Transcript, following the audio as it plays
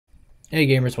Hey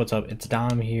gamers, what's up? It's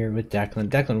Dom here with Declan.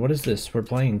 Declan, what is this we're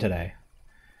playing today?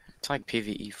 It's like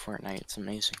PvE Fortnite. It's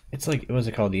amazing. It's like, what was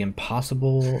it called? The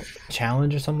Impossible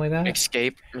Challenge or something like that?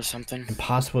 Escape or something.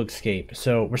 Impossible Escape.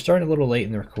 So we're starting a little late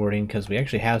in the recording because we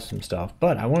actually have some stuff,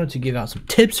 but I wanted to give out some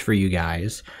tips for you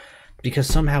guys because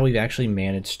somehow we've actually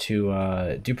managed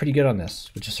to do pretty good on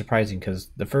this, which is surprising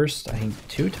because the first, I think,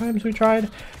 2 times we tried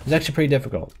was actually pretty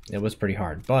difficult. It was pretty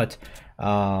hard, but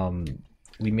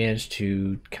we managed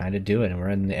to kind of do it, and we're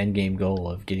in the end game goal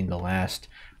of getting the last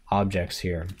objects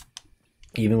here.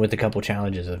 Even with a couple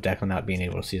challenges of Declan not being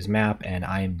able to see his map, and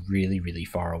I am really, really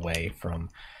far away from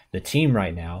the team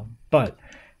right now. But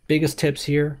biggest tips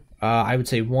here, I would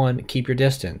say one, keep your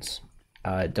distance.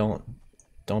 Don't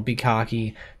be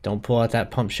cocky. Don't pull out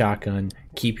that pump shotgun.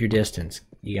 Keep your distance.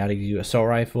 You got to do assault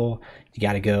rifle. You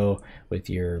got to go with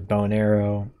your bow and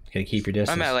arrow. You got to keep your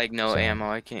distance. I'm at like no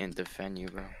ammo. I can't defend you,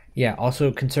 bro. Yeah,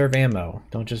 also conserve ammo.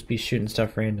 Don't just be shooting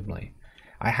stuff randomly.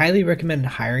 I highly recommend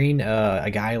hiring a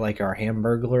guy like our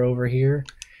Hamburglar over here.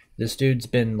 This dude's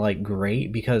been like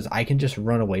great because I can just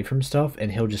run away from stuff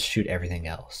and he'll just shoot everything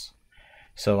else.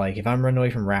 So like if I'm running away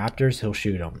from raptors, he'll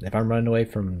shoot them. If I'm running away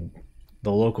from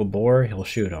the local boar, he'll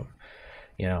shoot them.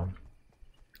 You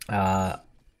know,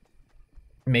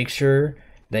 make sure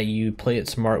that you play it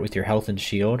smart with your health and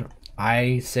shield.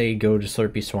 I say go to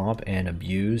Slurpy Swamp and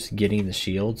abuse getting the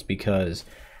shields because,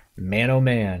 man oh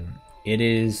man, it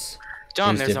is.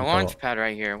 Dom, there's difficult. a launch pad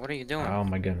right here. What are you doing? Oh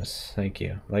my goodness, thank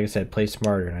you. Like I said, play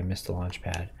smarter, and I missed the launch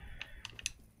pad.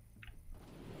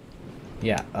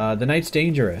 Yeah, the night's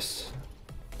dangerous,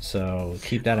 so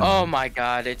keep that in mind. Oh my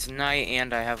god, it's night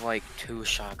and I have like 2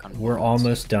 shotgun bullets. We're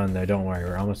almost done though, don't worry,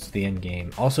 we're almost to the end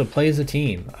game. Also, play as a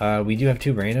team. We do have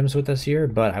 2 randoms with us here,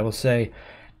 but I will say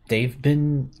they've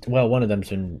been, well, one of them's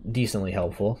been decently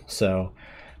helpful, so,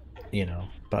 you know,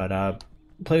 but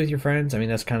play with your friends. I mean,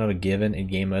 that's kind of a given in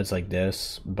game modes like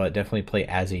this, but definitely play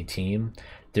as a team.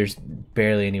 There's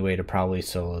barely any way to probably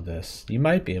solo this. You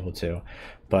might be able to,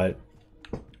 but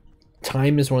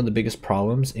time is one of the biggest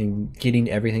problems in getting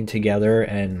everything together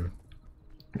and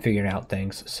figuring out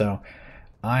things. So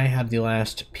I have the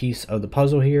last piece of the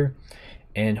puzzle here,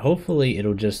 and hopefully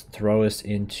it'll just throw us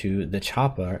into the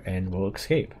chopper and we'll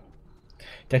escape.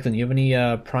 Declan, you have any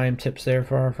prime tips there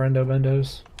for our friendo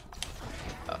bendos?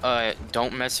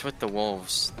 Don't mess with the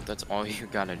wolves. That's all you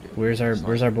gotta do. Where's our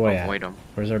boy at? Avoid them.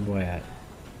 Where's our boy at?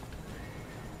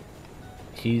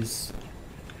 He's,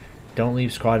 don't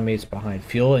leave squad mates behind.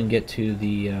 Fuel and get to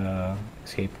the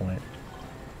escape point.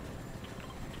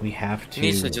 We have to. He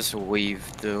needs to just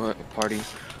leave the party.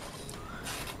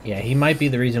 Yeah, he might be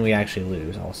the reason we actually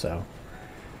lose. Also,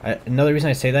 another reason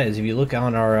I say that is if you look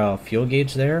on our fuel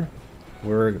gauge there,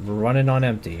 we're running on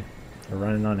empty. We're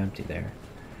running on empty there.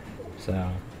 So,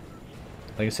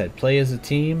 like I said, play as a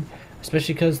team,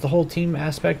 especially because the whole team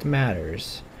aspect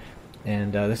matters.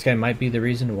 And this guy might be the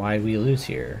reason why we lose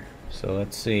here. So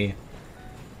let's see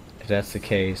if that's the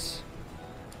case.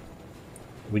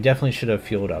 We definitely should have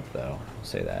fueled up, though. I'll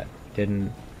say that.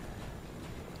 Didn't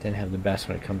have the best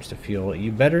when it comes to fuel.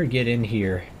 You better get in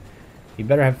here. You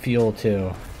better have fuel,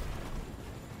 too.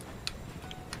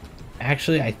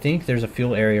 Actually, I think there's a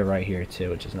fuel area right here,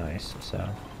 too, which is nice. So,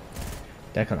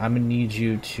 Declan, I'm gonna need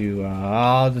you to,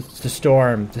 oh, the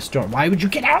storm. Why would you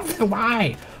get out of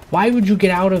there? Why would you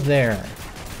get out of there?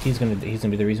 He's gonna be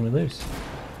the reason we lose.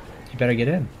 You better get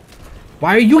in.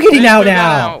 Why are you getting out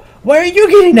now? Why are you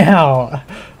getting out?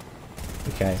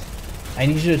 Okay, I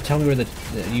need you to tell me where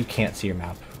you can't see your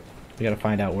map. We gotta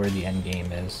find out where the end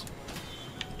game is.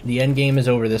 The end game is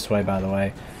over this way, by the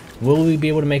way. Will we be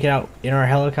able to make it out in our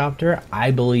helicopter? I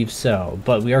believe so,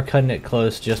 but we are cutting it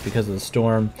close just because of the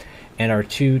storm. And our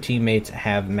 2 teammates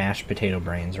have mashed potato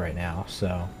brains right now,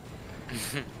 so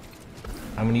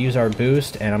I'm going to use our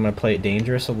boost, and I'm going to play it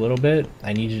dangerous a little bit.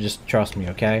 I need you to just trust me,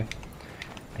 okay?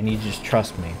 I need you to just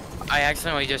trust me. I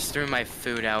accidentally just threw my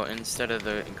food out instead of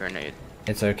the grenade.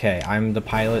 It's okay. I'm the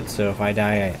pilot, so if I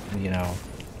die, you know,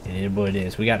 it is what it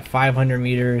is. We got 500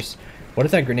 meters. What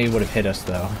if that grenade would have hit us,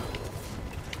 though?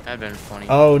 That'd been funny.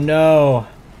 Oh, no.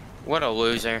 What a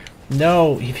loser.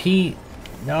 No, if he...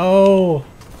 No.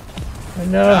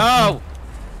 No. Oh!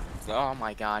 Oh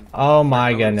my god. Oh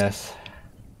my goodness.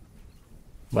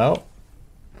 Well,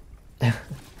 that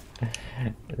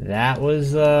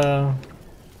was that.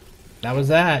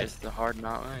 It's the hard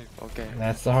not life. Okay.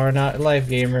 That's the hard not life,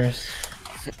 gamers.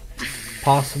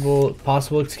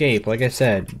 Possible escape. Like I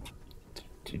said,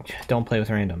 don't play with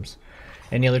randoms.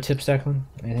 Any other tips, Declan?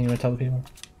 Anything you want to tell the people?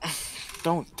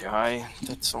 Don't die.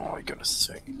 That's all I gotta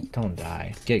say. Don't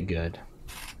die. Get good.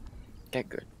 Get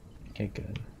good. Get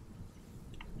good.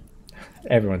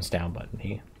 Everyone's down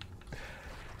button.